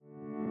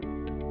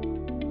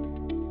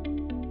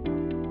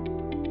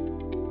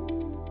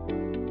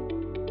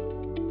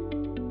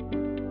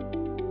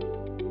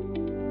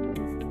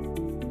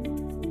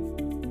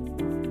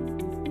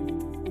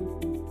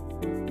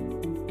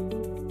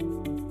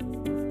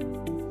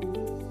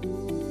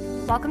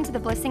welcome to the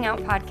Blissing Out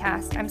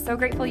podcast. I'm so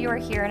grateful you are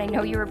here, and I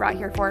know you were brought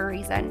here for a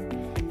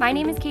reason. My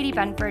name is Katie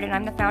Benford, and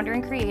I'm the founder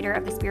and creator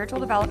of the spiritual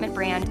development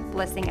brand,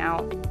 Blissing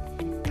Out.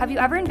 Have you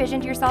ever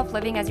envisioned yourself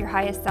living as your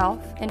highest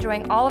self,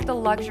 enjoying all of the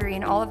luxury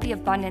and all of the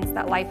abundance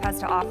that life has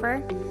to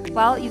offer?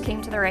 Well, you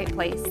came to the right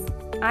place.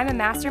 I'm a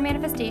master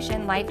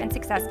manifestation, life, and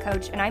success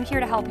coach, and I'm here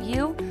to help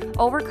you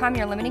overcome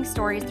your limiting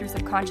stories through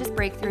subconscious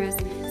breakthroughs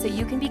so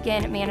you can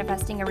begin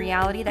manifesting a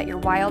reality that your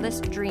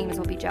wildest dreams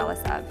will be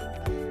jealous of.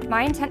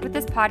 My intent with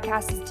this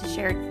podcast is to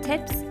share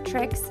tips,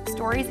 tricks,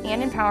 stories,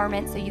 and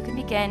empowerment so you can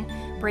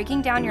begin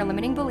breaking down your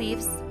limiting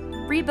beliefs,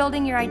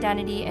 rebuilding your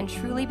identity, and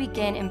truly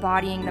begin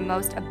embodying the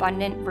most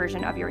abundant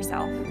version of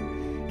yourself.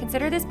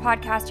 Consider this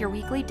podcast your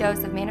weekly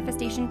dose of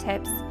manifestation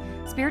tips,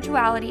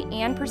 spirituality,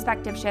 and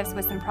perspective shifts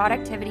with some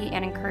productivity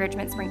and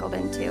encouragement sprinkled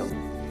in too.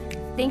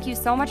 Thank you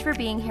so much for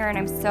being here, and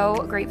I'm so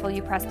grateful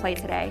you pressed play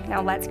today.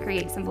 Now let's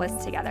create some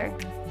bliss together.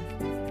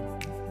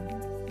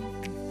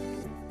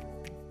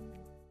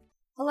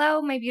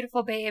 Hello, my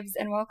beautiful babes,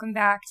 and welcome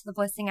back to the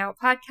Blissing Out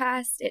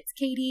podcast. It's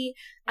Katie.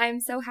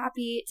 I'm so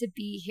happy to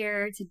be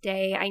here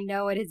today. I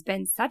know it has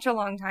been such a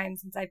long time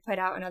since I put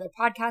out another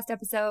podcast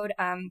episode.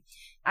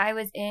 I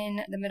was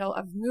in the middle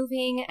of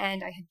moving,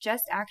 and I had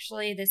just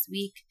actually this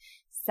week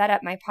set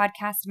up my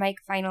podcast mic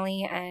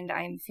finally, and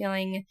I'm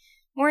feeling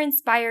more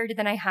inspired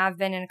than I have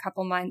been in a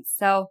couple months.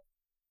 So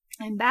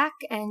I'm back,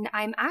 and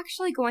I'm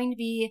actually going to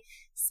be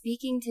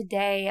speaking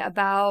today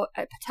about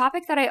a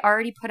topic that I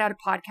already put out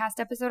a podcast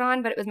episode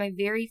on, but it was my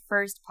very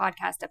first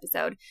podcast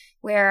episode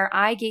where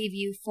I gave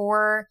you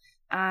 4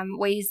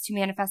 ways to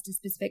manifest a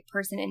specific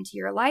person into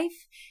your life.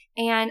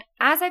 And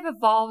as I've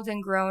evolved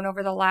and grown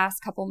over the last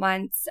couple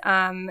months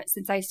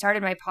since I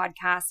started my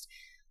podcast,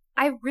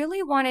 I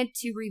really wanted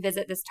to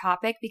revisit this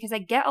topic because I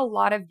get a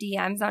lot of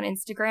DMs on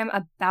Instagram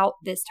about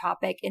this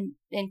topic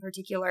in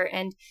particular,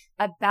 and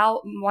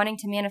about wanting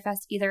to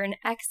manifest either an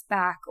ex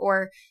back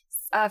or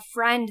a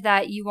friend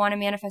that you want to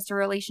manifest a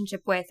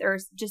relationship with, or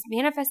just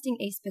manifesting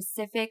a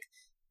specific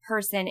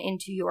person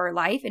into your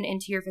life and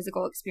into your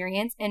physical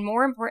experience, and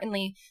more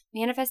importantly,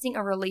 manifesting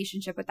a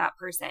relationship with that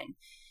person.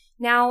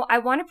 Now, I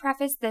want to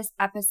preface this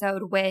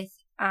episode with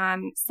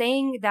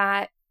saying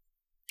that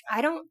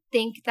I don't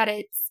think that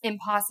it's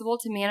impossible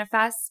to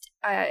manifest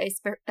a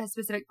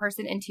specific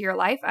person into your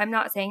life. I'm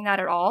not saying that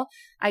at all.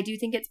 I do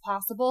think it's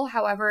possible.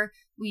 However,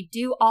 we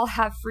do all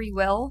have free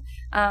will,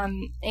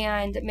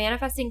 and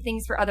manifesting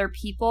things for other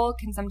people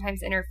can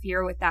sometimes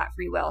interfere with that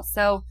free will.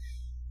 So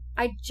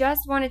I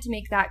just wanted to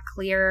make that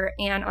clear.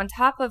 And on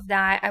top of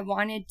that, I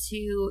wanted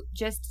to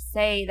just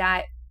say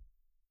that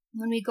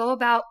when we go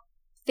about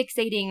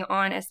fixating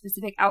on a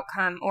specific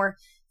outcome or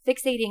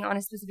fixating on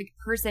a specific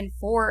person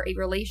for a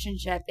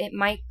relationship, it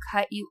might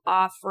cut you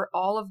off for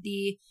all of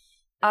the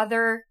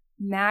other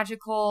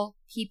magical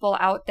people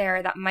out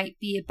there that might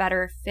be a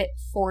better fit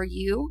for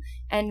you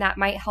and that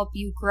might help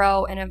you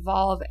grow and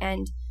evolve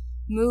and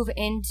move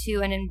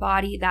into and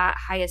embody that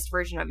highest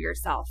version of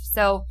yourself.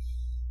 So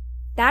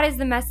that is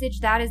the message.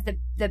 That is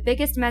the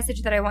biggest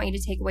message that I want you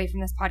to take away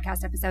from this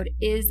podcast episode,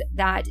 is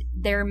that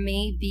there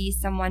may be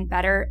someone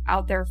better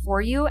out there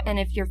for you. And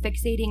if you're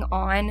fixating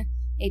on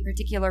a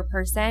particular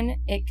person,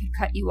 it could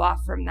cut you off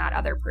from that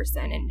other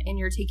person, and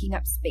you're taking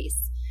up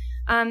space.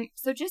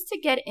 So just to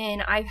get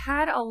in, I've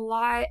had a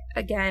lot,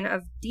 again,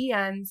 of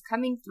DMs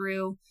coming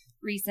through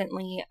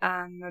recently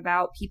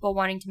about people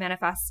wanting to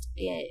manifest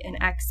an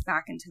ex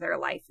back into their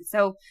life.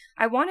 So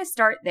I want to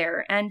start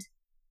there. And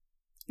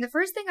the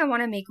first thing I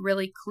want to make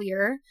really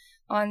clear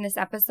on this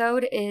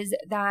episode is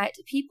that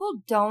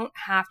people don't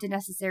have to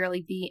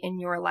necessarily be in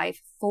your life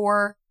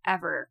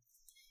forever.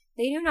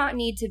 They do not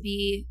need to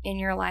be in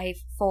your life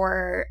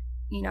for,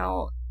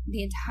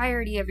 the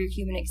entirety of your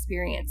human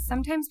experience.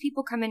 Sometimes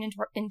people come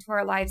into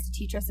our lives to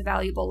teach us a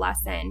valuable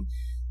lesson,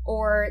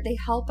 or they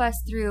help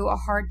us through a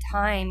hard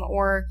time,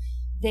 or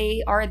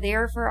they are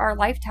there for our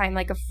lifetime,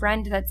 like a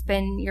friend that's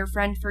been your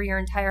friend for your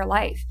entire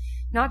life.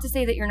 Not to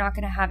say that you're not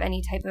going to have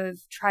any type of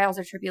trials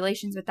or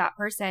tribulations with that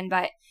person,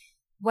 but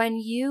when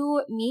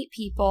you meet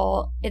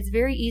people, it's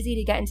very easy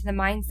to get into the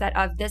mindset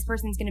of this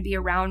person's going to be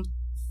around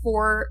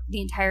for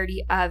the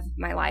entirety of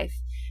my life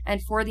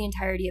and for the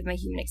entirety of my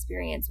human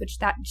experience, which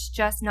that's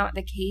just not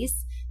the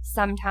case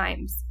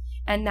sometimes.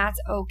 And that's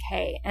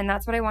okay. And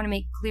that's what I want to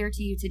make clear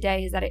to you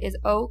today, is that it is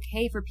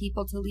okay for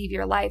people to leave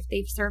your life.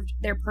 They've served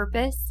their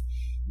purpose.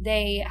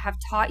 They have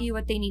taught you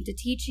what they need to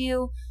teach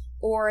you,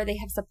 or they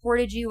have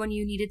supported you when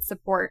you needed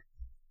support.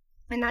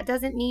 And that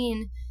doesn't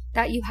mean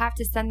that you have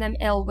to send them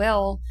ill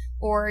will,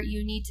 or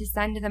you need to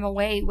send them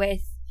away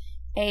with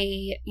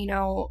a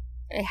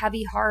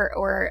heavy heart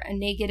or a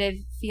negative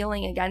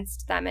feeling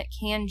against them. It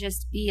can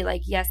just be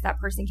like, yes, that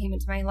person came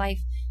into my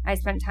life, I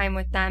spent time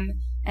with them,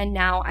 and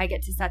now I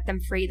get to set them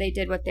free. They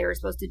did what they were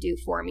supposed to do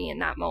for me in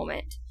that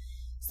moment.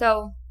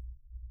 So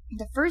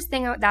that's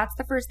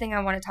the first thing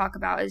I want to talk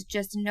about, is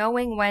just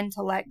knowing when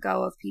to let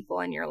go of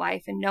people in your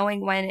life and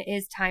knowing when it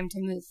is time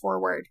to move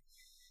forward.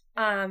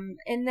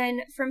 And then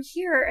from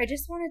here, I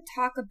just want to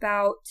talk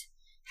about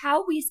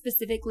how we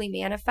specifically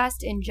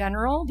manifest in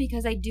general,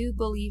 because I do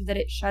believe that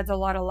it sheds a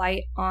lot of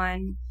light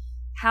on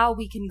how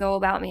we can go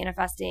about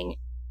manifesting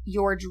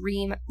your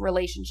dream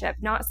relationship,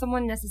 not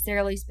someone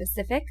necessarily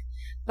specific,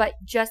 but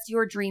just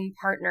your dream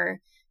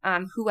partner,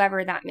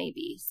 whoever that may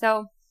be.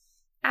 So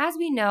as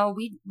we know,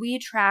 we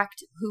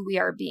attract who we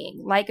are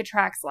being. Like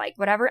attracts like.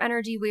 Whatever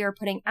energy we are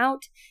putting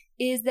out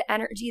is the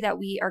energy that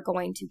we are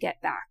going to get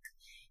back.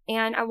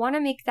 And I want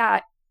to make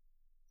that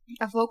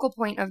a focal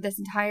point of this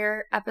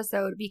entire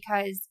episode,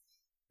 because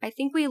I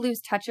think we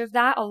lose touch of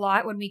that a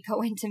lot when we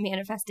go into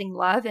manifesting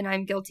love, and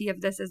I'm guilty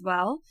of this as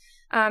well.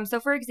 So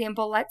for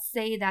example, let's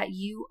say that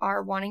you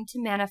are wanting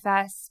to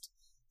manifest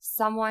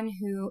someone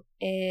who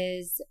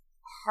is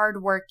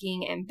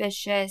hardworking,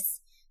 ambitious,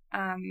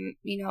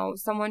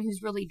 someone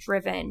who's really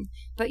driven,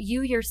 but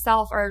you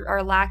yourself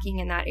are lacking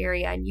in that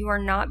area, and you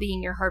are not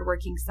being your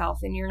hardworking self,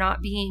 and you're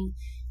not being,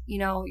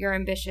 your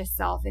ambitious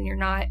self, and you're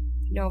not,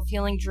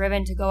 feeling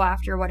driven to go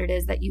after what it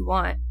is that you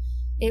want.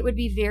 It would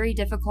be very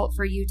difficult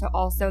for you to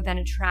also then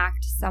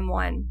attract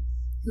someone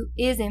who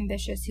is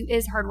ambitious, who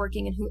is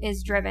hardworking, and who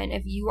is driven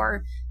if you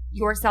are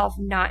yourself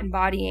not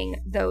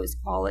embodying those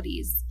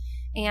qualities.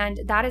 And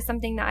that is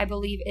something that I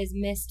believe is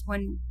missed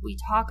when we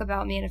talk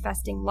about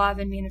manifesting love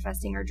and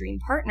manifesting our dream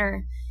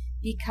partner,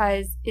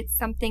 because it's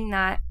something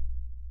that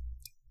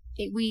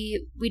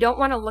we don't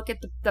want to look at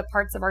the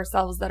parts of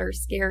ourselves that are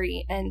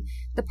scary, and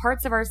the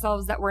parts of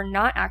ourselves that we're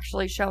not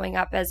actually showing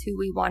up as who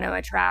we want to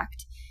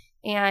attract.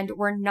 And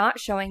we're not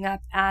showing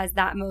up as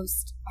that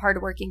most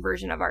hardworking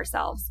version of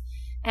ourselves.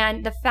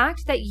 And the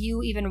fact that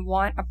you even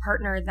want a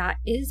partner that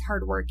is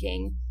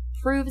hardworking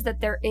proves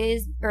that there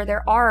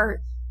are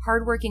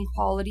hardworking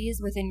qualities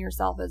within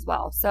yourself as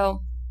well.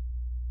 So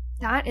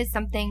that is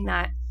something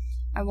that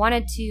I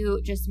wanted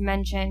to just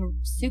mention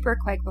super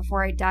quick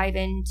before I dive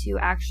into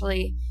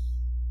actually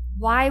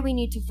why we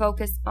need to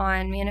focus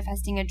on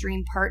manifesting a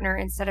dream partner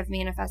instead of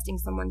manifesting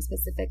someone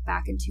specific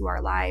back into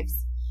our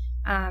lives.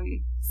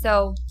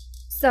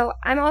 So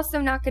I'm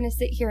also not going to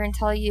sit here and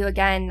tell you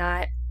again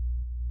that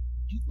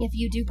if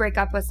you do break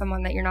up with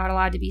someone that you're not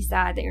allowed to be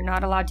sad, that you're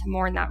not allowed to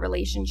mourn that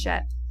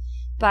relationship.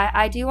 But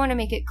I do want to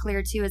make it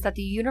clear too, is that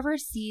the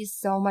universe sees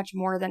so much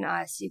more than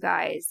us, you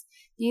guys.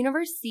 The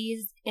universe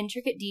sees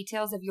intricate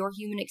details of your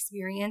human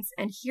experience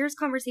and hears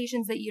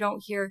conversations that you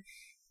don't hear,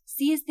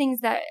 sees things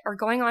that are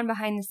going on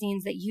behind the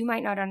scenes that you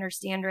might not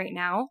understand right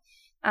now.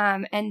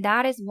 And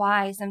that is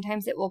why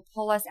sometimes it will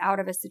pull us out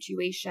of a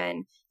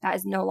situation that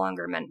is no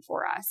longer meant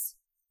for us.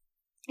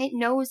 It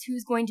knows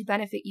who's going to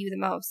benefit you the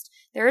most.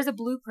 There is a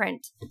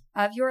blueprint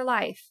of your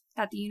life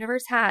that the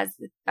universe has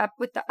up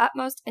with the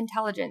utmost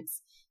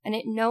intelligence, and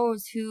it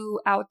knows who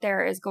out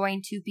there is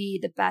going to be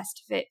the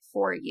best fit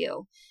for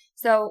you.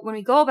 So when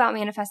we go about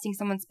manifesting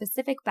someone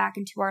specific back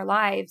into our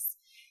lives,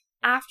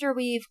 after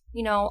we've,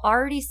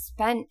 already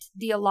spent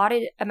the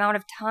allotted amount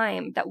of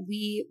time that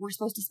we were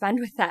supposed to spend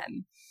with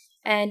them,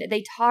 and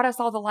they taught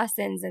us all the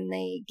lessons and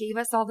they gave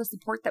us all the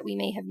support that we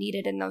may have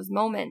needed in those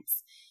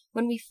moments,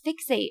 when we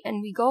fixate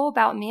and we go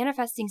about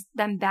manifesting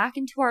them back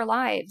into our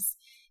lives,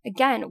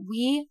 again,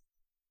 we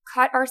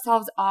cut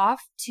ourselves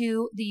off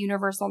to the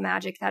universal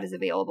magic that is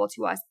available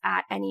to us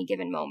at any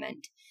given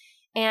moment.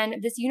 And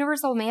this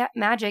universal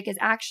magic is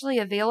actually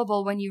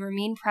available when you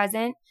remain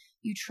present,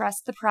 you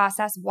trust the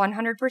process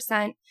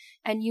 100%,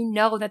 and you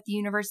know that the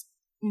universe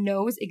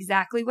knows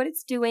exactly what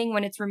it's doing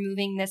when it's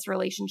removing this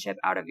relationship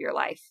out of your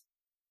life.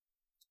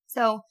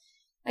 So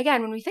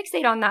again, when we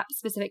fixate on that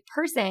specific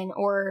person,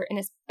 or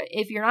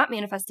if you're not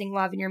manifesting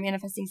love and you're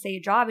manifesting, say,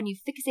 a job, and you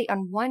fixate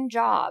on one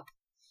job,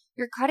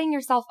 you're cutting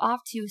yourself off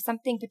to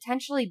something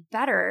potentially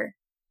better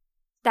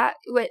that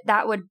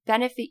would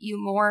benefit you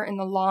more in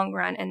the long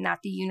run, and that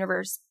the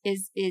universe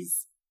is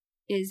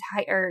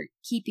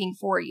keeping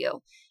for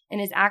you, and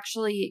is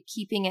actually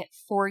keeping it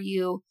for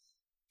you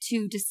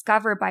to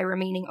discover by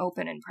remaining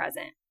open and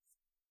present.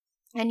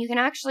 And you can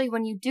actually,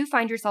 when you do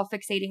find yourself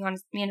fixating on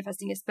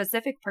manifesting a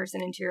specific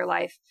person into your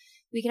life,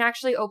 we can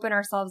actually open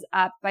ourselves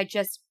up by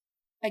just,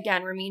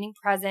 again, remaining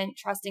present,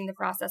 trusting the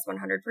process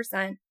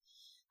 100%,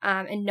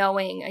 and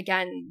knowing,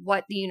 again,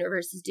 what the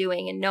universe is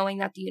doing, and knowing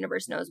that the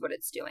universe knows what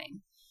it's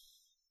doing.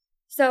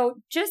 So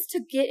just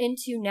to get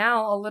into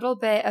now a little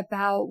bit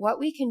about what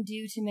we can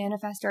do to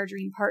manifest our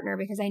dream partner,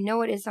 because I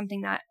know it is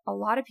something that a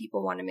lot of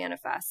people want to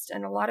manifest,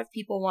 and a lot of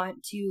people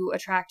want to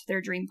attract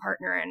their dream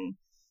partner. And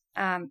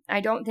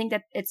I don't think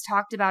that it's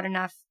talked about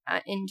enough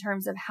in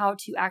terms of how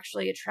to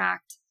actually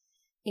attract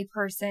a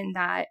person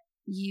that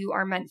you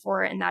are meant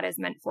for and that is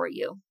meant for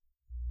you.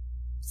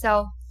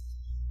 So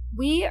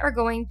we are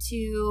going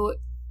to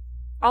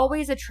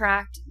always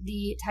attract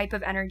the type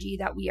of energy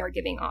that we are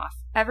giving off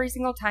every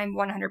single time,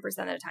 100% of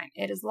the time.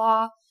 It is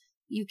law.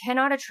 You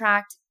cannot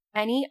attract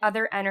any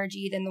other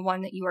energy than the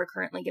one that you are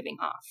currently giving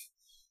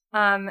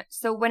off.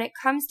 So when it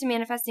comes to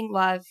manifesting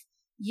love,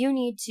 you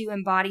need to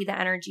embody the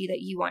energy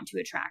that you want to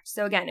attract.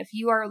 So again, if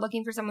you are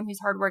looking for someone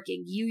who's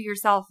hardworking, you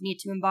yourself need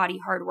to embody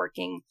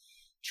hardworking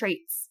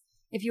traits.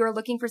 If you are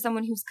looking for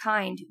someone who's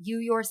kind, you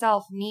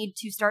yourself need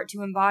to start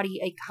to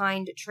embody a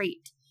kind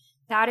trait.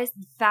 That is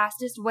the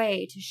fastest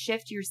way to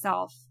shift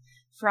yourself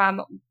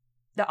from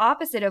the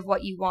opposite of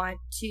what you want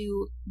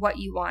to what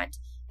you want.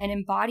 And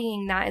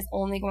embodying that is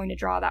only going to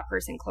draw that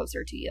person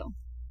closer to you.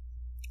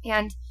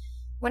 And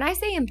when I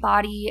say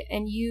embody,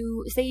 and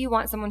you say you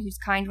want someone who's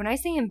kind, when I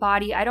say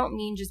embody, I don't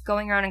mean just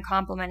going around and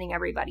complimenting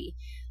everybody.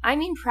 I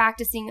mean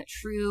practicing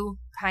true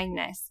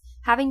kindness.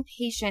 Having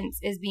patience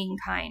is being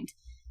kind.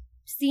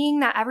 Seeing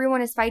that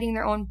everyone is fighting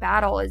their own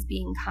battle is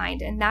being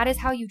kind. And that is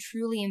how you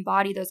truly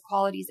embody those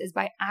qualities, is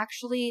by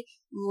actually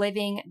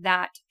living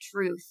that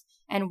truth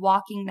and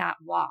walking that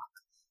walk.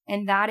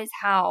 And that is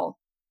how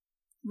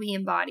we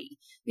embody.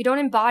 We don't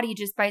embody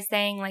just by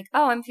saying like,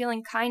 oh, I'm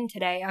feeling kind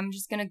today. I'm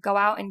just going to go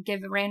out and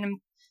give a random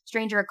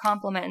stranger a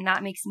compliment and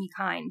that makes me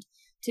kind.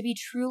 To be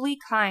truly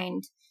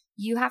kind,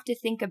 you have to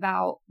think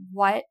about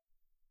what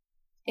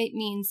it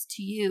means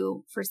to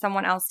you for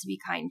someone else to be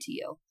kind to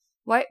you.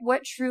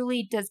 What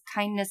truly does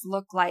kindness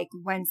look like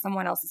when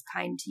someone else is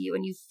kind to you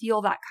and you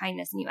feel that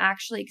kindness and you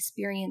actually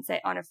experience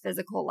it on a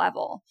physical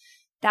level?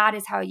 That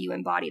is how you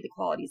embody the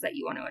qualities that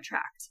you want to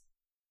attract.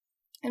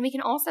 And we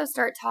can also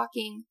start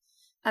talking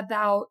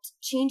about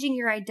changing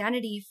your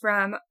identity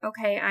from,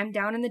 okay, I'm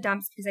down in the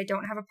dumps because I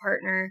don't have a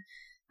partner.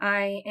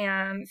 I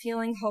am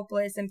feeling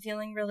hopeless. I'm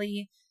feeling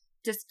really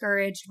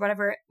discouraged,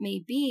 whatever it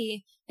may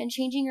be, and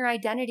changing your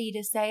identity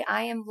to say,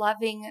 I am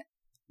loving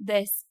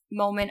this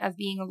moment of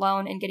being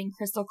alone and getting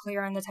crystal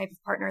clear on the type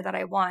of partner that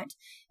I want.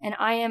 And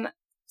I am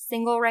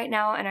single right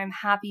now and I'm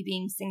happy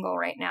being single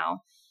right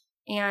now.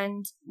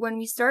 And when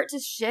we start to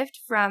shift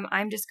from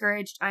I'm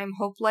discouraged, I'm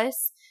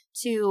hopeless,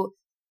 to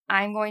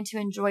I'm going to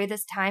enjoy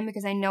this time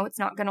because I know it's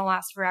not going to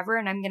last forever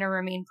and I'm going to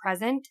remain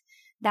present,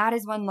 that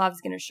is when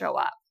love's going to show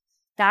up.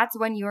 That's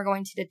when you are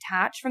going to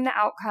detach from the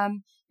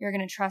outcome. You're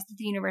going to trust that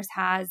the universe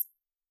has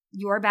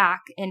your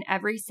back in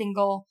every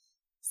single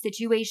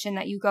situation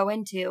that you go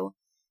into.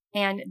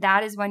 And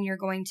that is when you're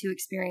going to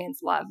experience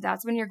love.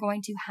 That's when you're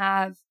going to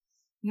have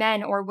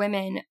men or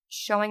women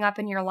showing up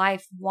in your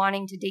life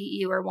wanting to date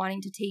you or wanting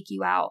to take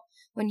you out.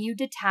 When you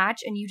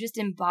detach and you just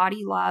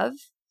embody love,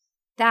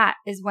 that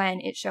is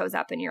when it shows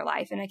up in your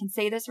life. And I can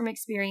say this from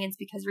experience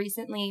because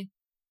recently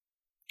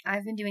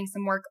I've been doing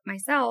some work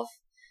myself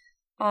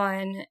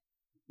on,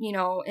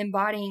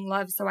 embodying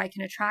love so I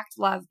can attract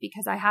love,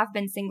 because I have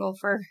been single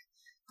for,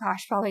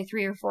 probably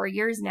 3 or 4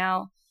 years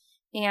now.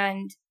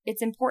 And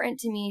it's important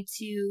to me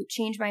to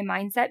change my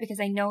mindset, because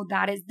I know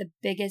that is the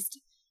biggest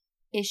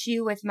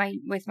issue with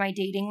my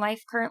dating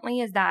life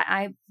currently, is that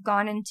I've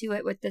gone into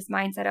it with this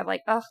mindset of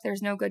like, oh,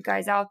 there's no good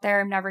guys out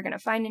there. I'm never going to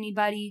find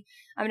anybody.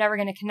 I'm never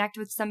going to connect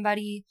with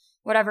somebody,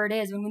 whatever it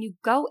is. When you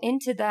go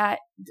into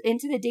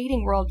the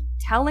dating world,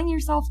 telling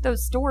yourself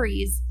those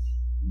stories,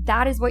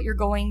 that is what you're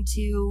going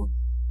to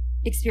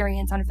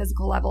experience on a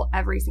physical level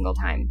every single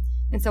time.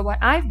 And so what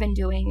I've been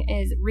doing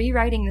is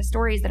rewriting the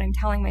stories that I'm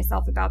telling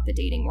myself about the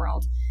dating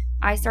world.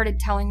 I started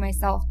telling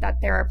myself that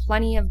there are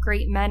plenty of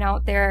great men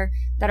out there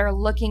that are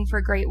looking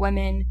for great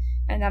women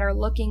and that are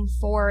looking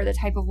for the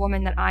type of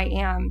woman that I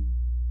am,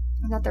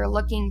 and that they're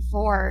looking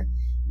for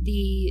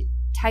the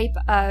type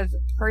of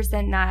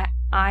person that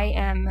I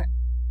am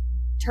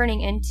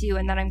turning into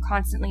and that I'm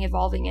constantly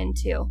evolving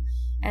into.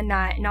 And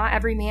that not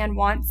every man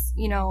wants,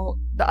 the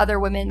other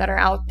women that are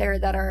out there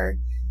that are,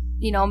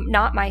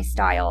 not my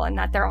style, and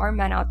that there are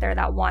men out there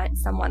that want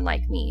someone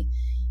like me.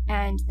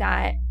 And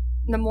that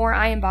the more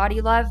I embody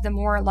love, the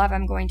more love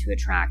I'm going to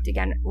attract.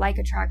 Again, like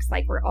attracts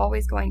like. We're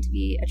always going to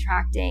be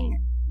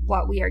attracting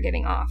what we are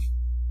giving off.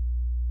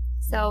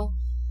 So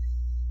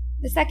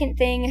the second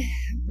thing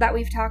that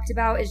we've talked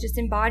about is just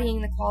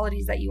embodying the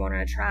qualities that you want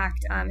to attract.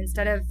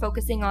 Instead of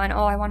focusing on,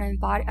 I want to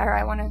embody, or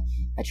I want to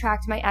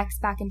attract my ex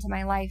back into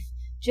my life.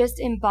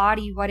 Just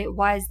embody what it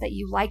was that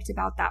you liked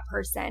about that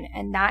person.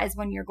 And that is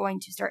when you're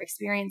going to start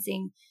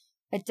experiencing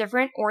a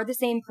different or the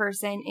same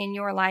person in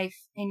your life,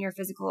 in your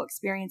physical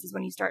experiences,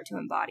 when you start to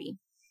embody.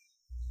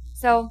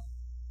 So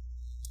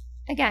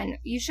again,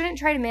 you shouldn't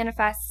try to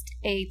manifest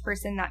a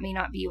person that may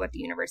not be what the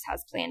universe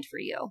has planned for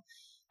you.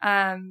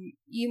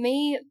 You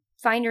may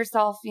find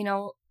yourself,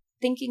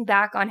 thinking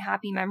back on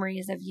happy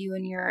memories of you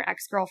and your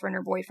ex-girlfriend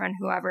or boyfriend,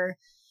 whoever,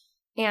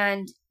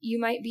 and you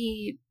might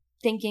be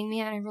thinking,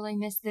 man, I really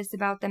miss this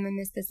about them. I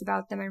miss this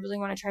about them. I really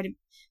want to try to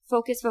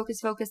focus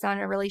on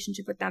a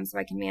relationship with them so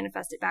I can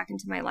manifest it back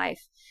into my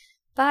life.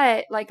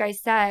 But like I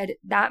said,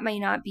 that may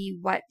not be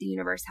what the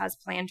universe has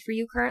planned for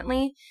you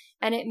currently.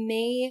 And it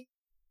may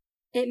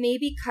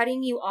be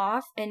cutting you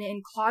off and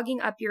clogging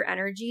up your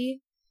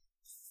energy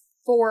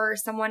for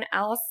someone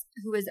else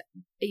who is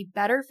a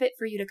better fit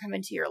for you to come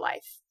into your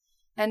life.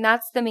 And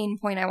that's the main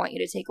point I want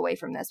you to take away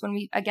from this. When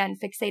we, again,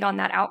 fixate on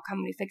that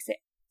outcome, we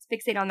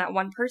fixate on that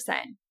one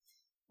person,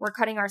 we're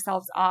cutting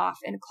ourselves off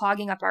and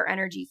clogging up our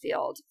energy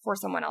field for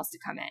someone else to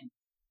come in.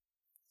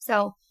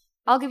 So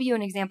I'll give you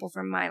an example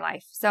from my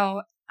life.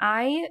 So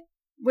I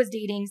was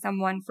dating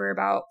someone for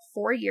about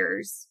 4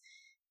 years,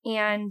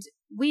 and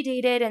we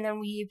dated and then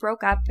we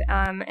broke up,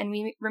 and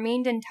we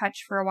remained in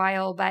touch for a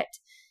while, but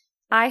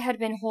I had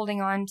been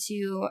holding on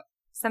to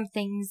some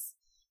things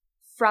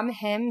from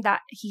him that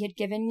he had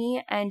given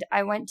me. And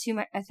I went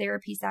to a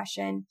therapy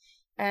session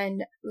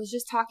and was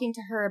just talking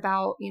to her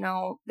about,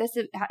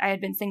 I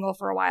had been single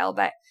for a while,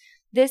 but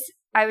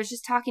I was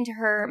just talking to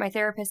her, my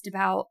therapist,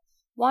 about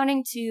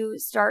wanting to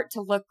start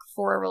to look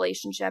for a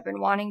relationship and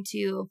wanting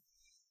to,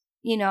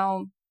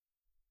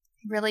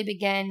 really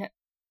begin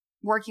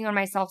working on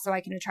myself so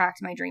I can attract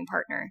my dream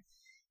partner.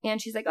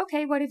 And she's like,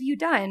 okay, what have you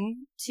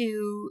done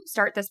to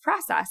start this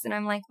process? And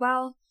I'm like,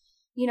 well,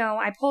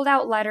 I pulled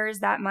out letters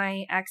that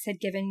my ex had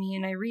given me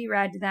and I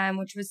reread them,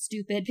 which was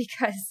stupid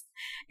because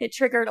it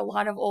triggered a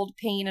lot of old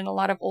pain and a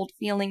lot of old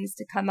feelings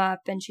to come up.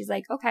 And she's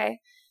like, okay,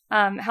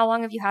 how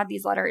long have you had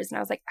these letters? And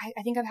I was like,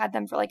 I think I've had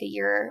them for like a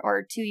year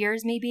or 2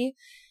 years maybe.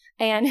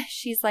 And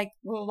she's like,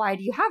 well, why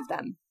do you have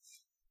them?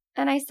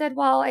 And I said,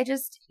 well, I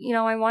just,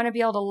 I want to be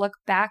able to look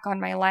back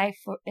on my life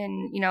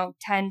in,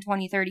 10,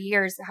 20, 30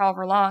 years,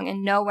 however long,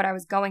 and know what I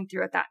was going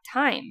through at that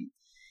time.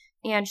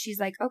 And she's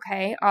like,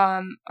 okay,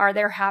 are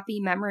there happy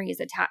memories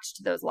attached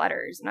to those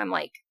letters? And I'm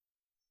like,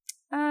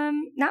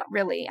 not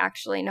really,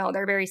 actually. No,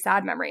 they're very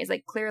sad memories.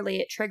 Like clearly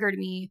it triggered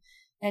me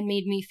and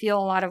made me feel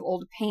a lot of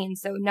old pain.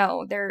 So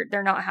no, they're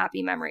not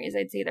happy memories.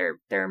 I'd say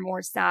they're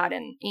more sad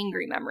and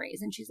angry memories.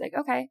 And she's like,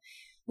 okay.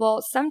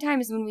 Well,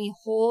 sometimes when we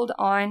hold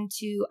on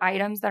to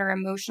items that are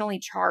emotionally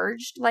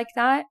charged like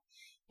that,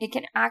 it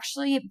can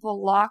actually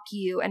block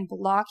you and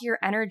block your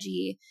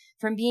energy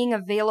from being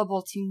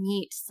available to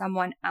meet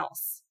someone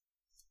else.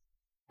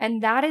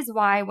 And that is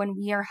why when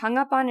we are hung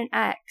up on an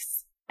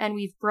ex and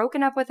we've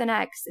broken up with an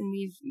ex and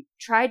we've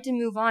tried to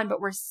move on, but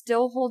we're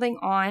still holding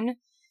on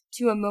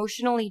to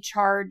emotionally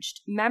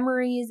charged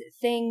memories,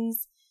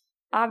 things,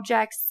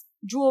 objects,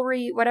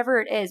 jewelry,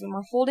 whatever it is, when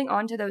we're holding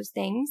on to those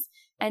things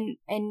and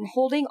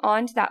holding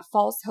on to that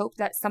false hope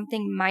that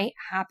something might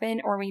happen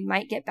or we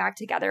might get back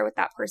together with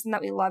that person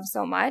that we love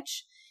so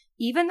much,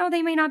 even though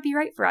they may not be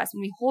right for us,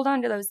 when we hold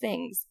on to those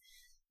things,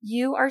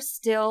 you are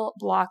still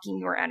blocking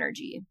your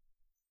energy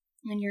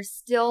and you're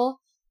still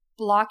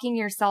blocking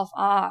yourself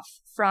off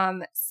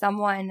from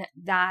someone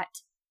that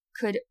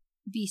could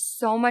be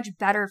so much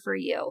better for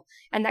you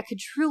and that could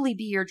truly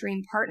be your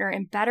dream partner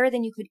and better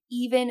than you could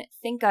even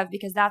think of,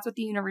 because that's what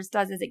the universe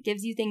does, is it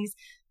gives you things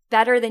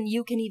better than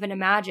you can even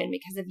imagine,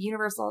 because of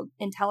universal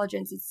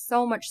intelligence is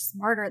so much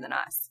smarter than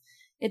us.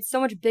 It's so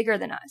much bigger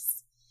than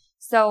us.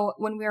 So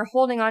when we're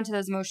holding on to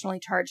those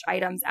emotionally charged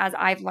items, as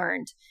I've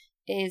learned,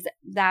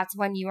 that's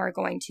when you are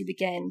going to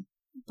begin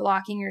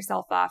blocking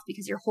yourself off,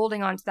 because you're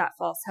holding on to that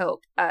false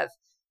hope of,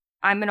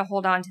 I'm going to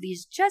hold on to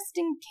these just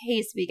in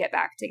case we get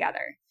back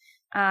together.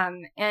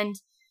 And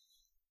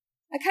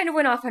I kind of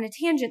went off on a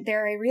tangent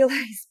there, I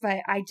realized, but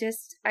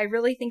I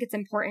really think it's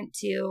important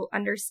to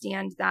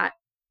understand that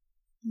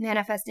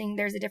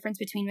there's a difference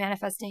between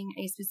manifesting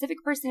a specific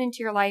person into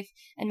your life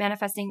and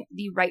manifesting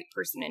the right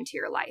person into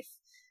your life.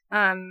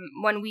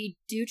 When we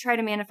do try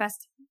to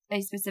manifest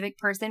a specific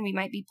person, we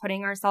might be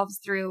putting ourselves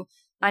through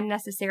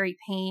unnecessary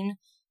pain,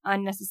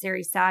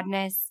 unnecessary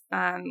sadness.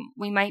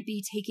 We might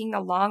be taking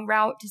the long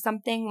route to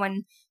something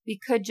when we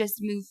could just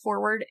move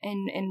forward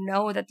and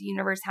know that the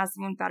universe has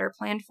someone better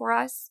planned for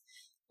us.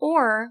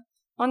 Or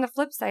on the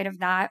flip side of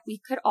that, we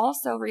could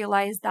also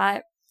realize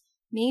that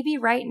maybe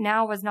right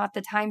now was not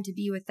the time to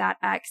be with that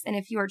ex. And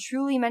if you are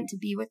truly meant to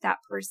be with that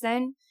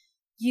person,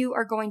 you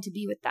are going to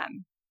be with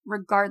them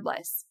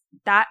regardless.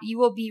 That you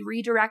will be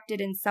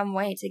redirected in some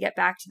way to get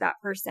back to that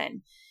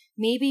person.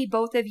 Maybe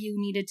both of you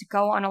needed to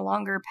go on a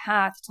longer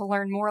path to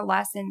learn more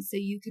lessons so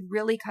you could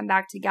really come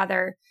back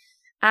together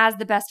as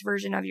the best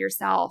version of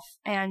yourself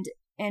and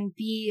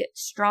be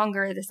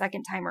stronger the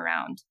second time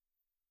around.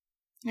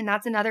 And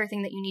that's another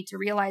thing that you need to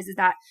realize, is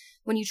that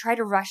when you try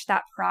to rush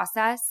that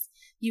process,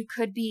 you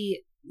could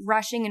be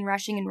rushing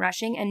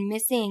and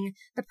missing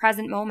the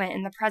present moment.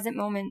 And the present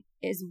moment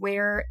is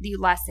where the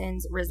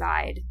lessons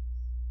reside.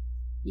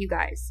 You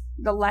guys,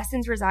 the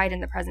lessons reside in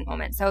the present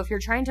moment. So if you're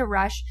trying to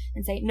rush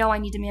and say, no, I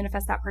need to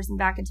manifest that person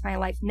back into my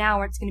life now,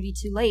 or it's going to be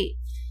too late,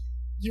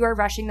 you are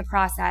rushing the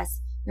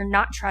process. You're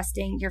not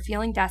trusting, you're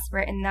feeling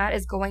desperate, and that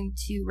is going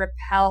to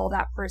repel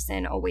that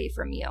person away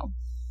from you.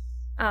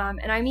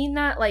 And I mean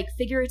that like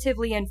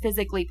figuratively and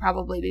physically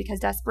probably, because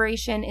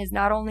desperation is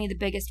not only the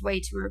biggest way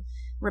to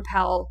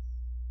repel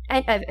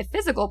a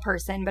physical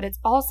person, but it's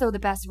also the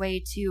best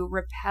way to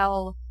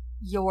repel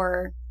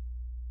your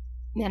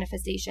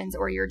manifestations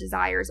or your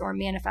desires, or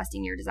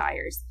manifesting your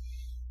desires.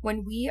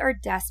 When we are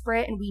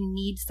desperate and we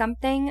need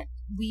something,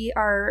 we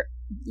are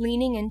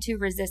leaning into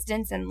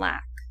resistance and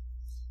lack.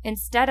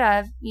 Instead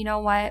of, you know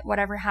what,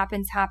 whatever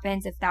happens,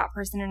 happens. If that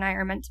person and I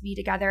are meant to be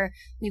together,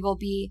 I'm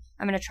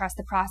going to trust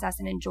the process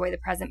and enjoy the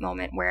present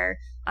moment where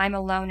I'm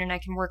alone and I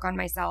can work on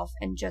myself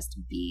and just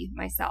be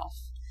myself.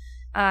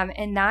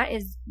 And that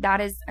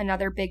is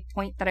another big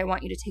point that I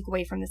want you to take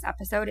away from this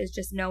episode, is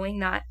just knowing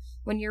that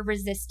when you're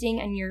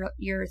resisting and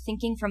you're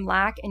thinking from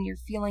lack and you're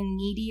feeling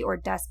needy or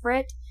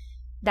desperate,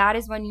 that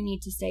is when you need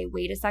to say,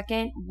 wait a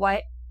second,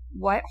 what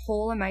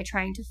hole am I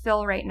trying to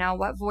fill right now?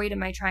 What void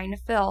am I trying to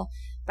fill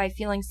by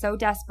feeling so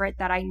desperate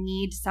that I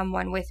need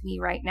someone with me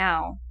right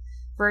now,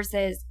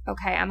 versus,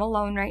 okay, I'm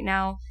alone right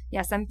now.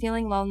 Yes, I'm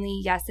feeling lonely.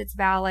 Yes, it's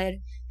valid.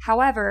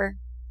 However,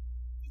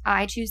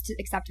 I choose to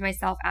accept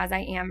myself as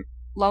I am,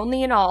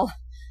 lonely and all.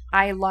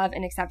 I love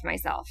and accept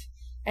myself.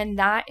 And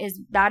that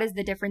is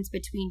the difference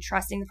between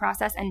trusting the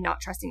process and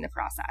not trusting the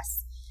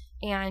process.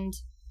 And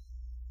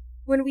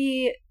when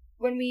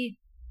we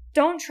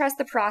don't trust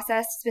the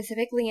process,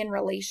 specifically in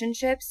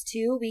relationships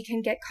too, we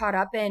can get caught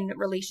up in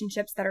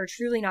relationships that are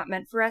truly not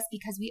meant for us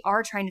because we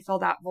are trying to fill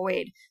that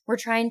void. We're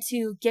trying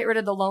to get rid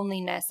of the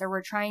loneliness, or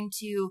we're trying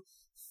to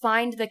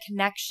find the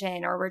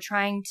connection, or we're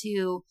trying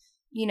to,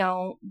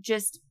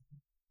 just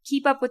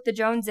keep up with the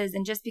Joneses.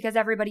 And just because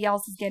everybody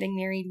else is getting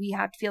married, we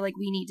have to feel like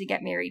we need to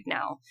get married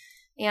now.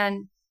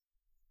 And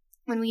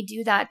when we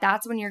do that,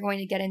 that's when you're going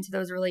to get into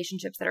those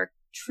relationships that are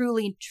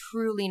truly,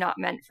 truly not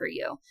meant for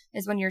you,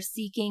 is when you're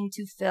seeking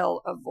to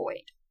fill a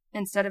void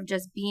instead of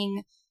just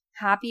being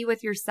happy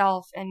with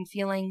yourself and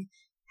feeling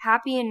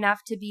happy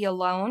enough to be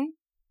alone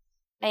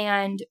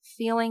and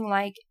feeling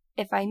like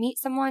if I meet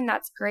someone,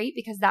 that's great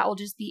because that will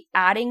just be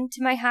adding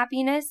to my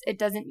happiness. It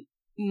doesn't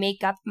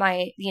make up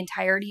the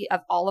entirety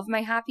of all of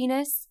my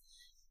happiness,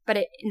 but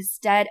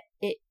instead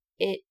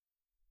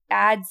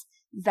adds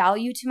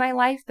value to my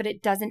life, but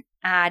it doesn't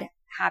add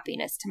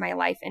happiness to my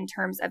life in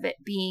terms of it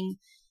being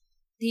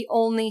the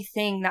only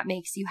thing that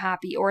makes you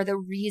happy or the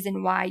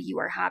reason why you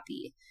are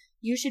happy.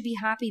 You should be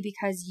happy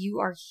because you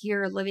are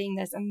here living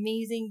this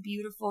amazing,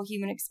 beautiful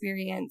human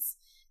experience,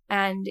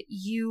 and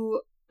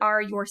you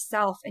are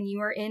yourself, and you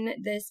are in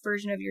this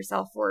version of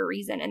yourself for a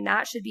reason. And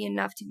that should be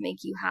enough to make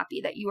you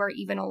happy, that you are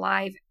even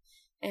alive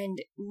and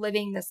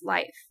living this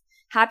life.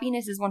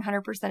 Happiness is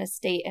 100% a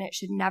state, and it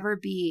should never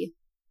be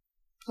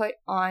put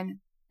on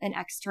an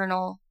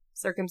external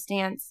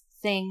circumstance,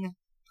 thing,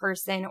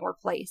 person, or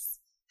place.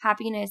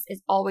 Happiness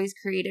is always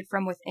created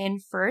from within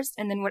first,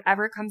 and then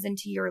whatever comes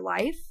into your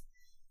life,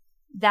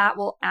 that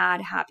will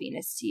add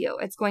happiness to you.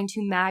 It's going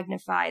to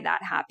magnify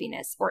that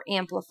happiness or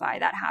amplify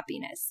that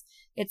happiness.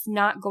 It's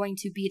not going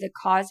to be the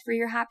cause for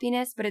your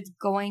happiness, but it's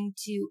going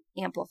to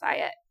amplify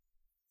it.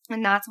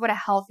 And that's what a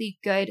healthy,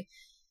 good,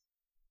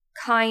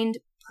 kind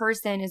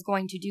person is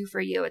going to do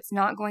for you. It's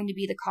not going to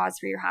be the cause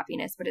for your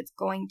happiness, but it's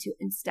going to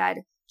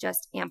instead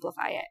just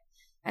amplify it.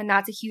 And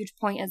that's a huge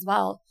point as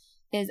well,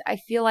 is I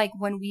feel like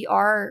when we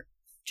are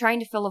trying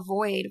to fill a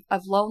void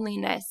of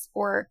loneliness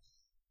or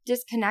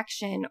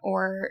disconnection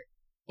or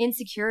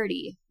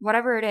insecurity,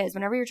 whatever it is,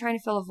 whenever you're trying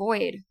to fill a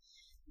void,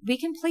 we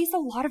can place a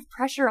lot of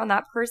pressure on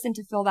that person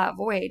to fill that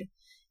void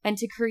and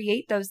to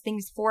create those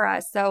things for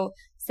us. So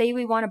say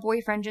we want a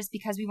boyfriend just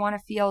because we want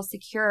to feel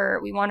secure,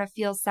 we want to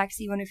feel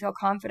sexy, we want to feel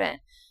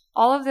confident.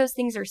 All of those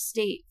things are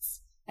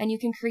states, and you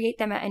can create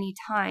them at any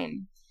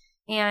time.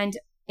 And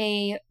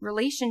a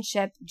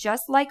relationship,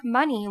 just like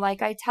money,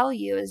 like I tell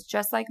you, is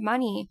just like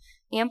money,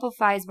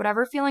 amplifies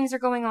whatever feelings are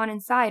going on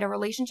inside. A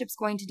relationship's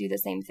going to do the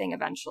same thing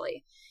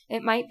eventually.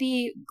 It might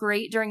be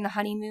great during the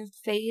honeymoon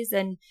phase,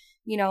 and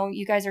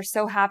you guys are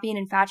so happy and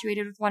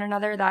infatuated with one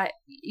another that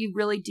you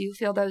really do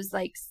feel those,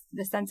 like,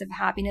 the sense of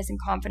happiness and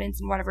confidence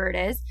in whatever it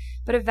is.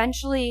 But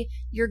eventually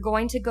you're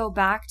going to go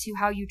back to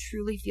how you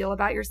truly feel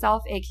about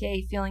yourself,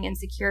 aka feeling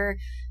insecure,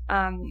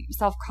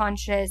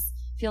 self-conscious,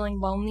 feeling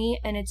lonely,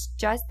 and it's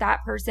just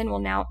that person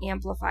will now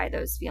amplify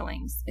those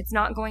feelings. It's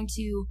not going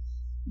to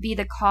be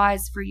the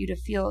cause for you to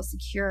feel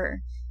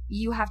secure.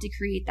 You have to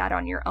create that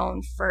on your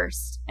own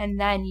first, and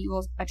then you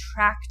will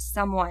attract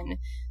someone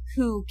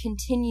who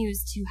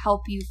continues to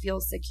help you feel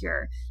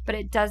secure. But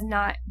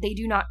they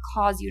do not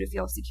cause you to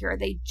feel secure.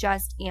 They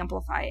just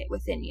amplify it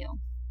within you.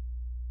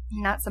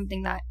 And that's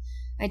something that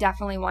I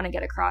definitely want to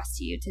get across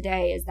to you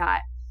today, is that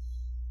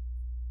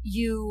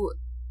you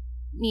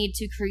need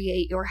to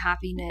create your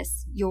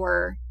happiness,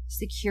 your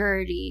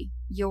security,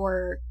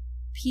 your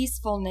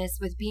peacefulness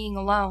with being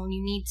alone.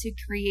 You need to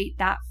create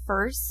that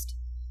first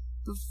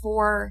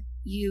before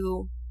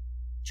you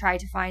try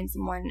to find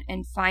someone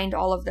and find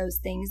all of those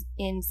things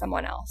in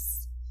someone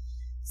else.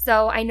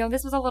 So I know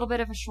this was a little bit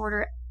of a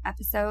shorter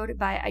episode,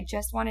 but I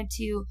just wanted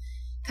to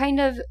kind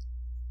of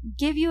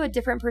give you a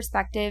different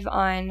perspective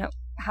on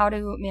how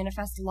to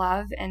manifest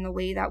love and the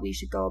way that we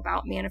should go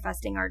about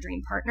manifesting our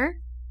dream partner.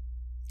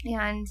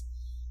 And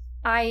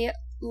I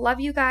love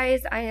you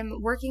guys. I am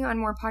working on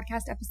more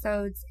podcast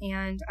episodes,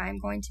 and I'm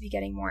going to be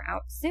getting more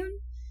out soon.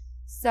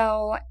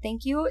 So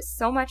thank you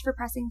so much for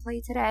pressing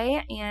play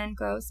today, and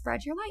go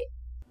spread your light.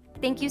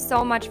 Thank you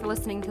so much for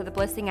listening to the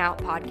Blissing Out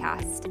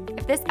podcast.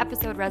 If this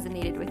episode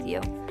resonated with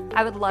you,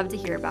 I would love to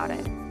hear about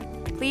it.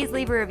 Please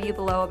leave a review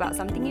below about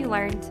something you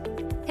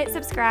learned. Hit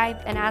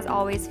subscribe, and as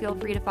always, feel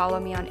free to follow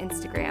me on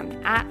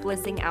Instagram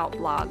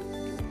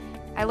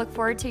 @BlissingOutBlog. I look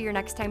forward to your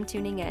next time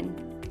tuning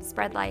in.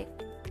 Spread light.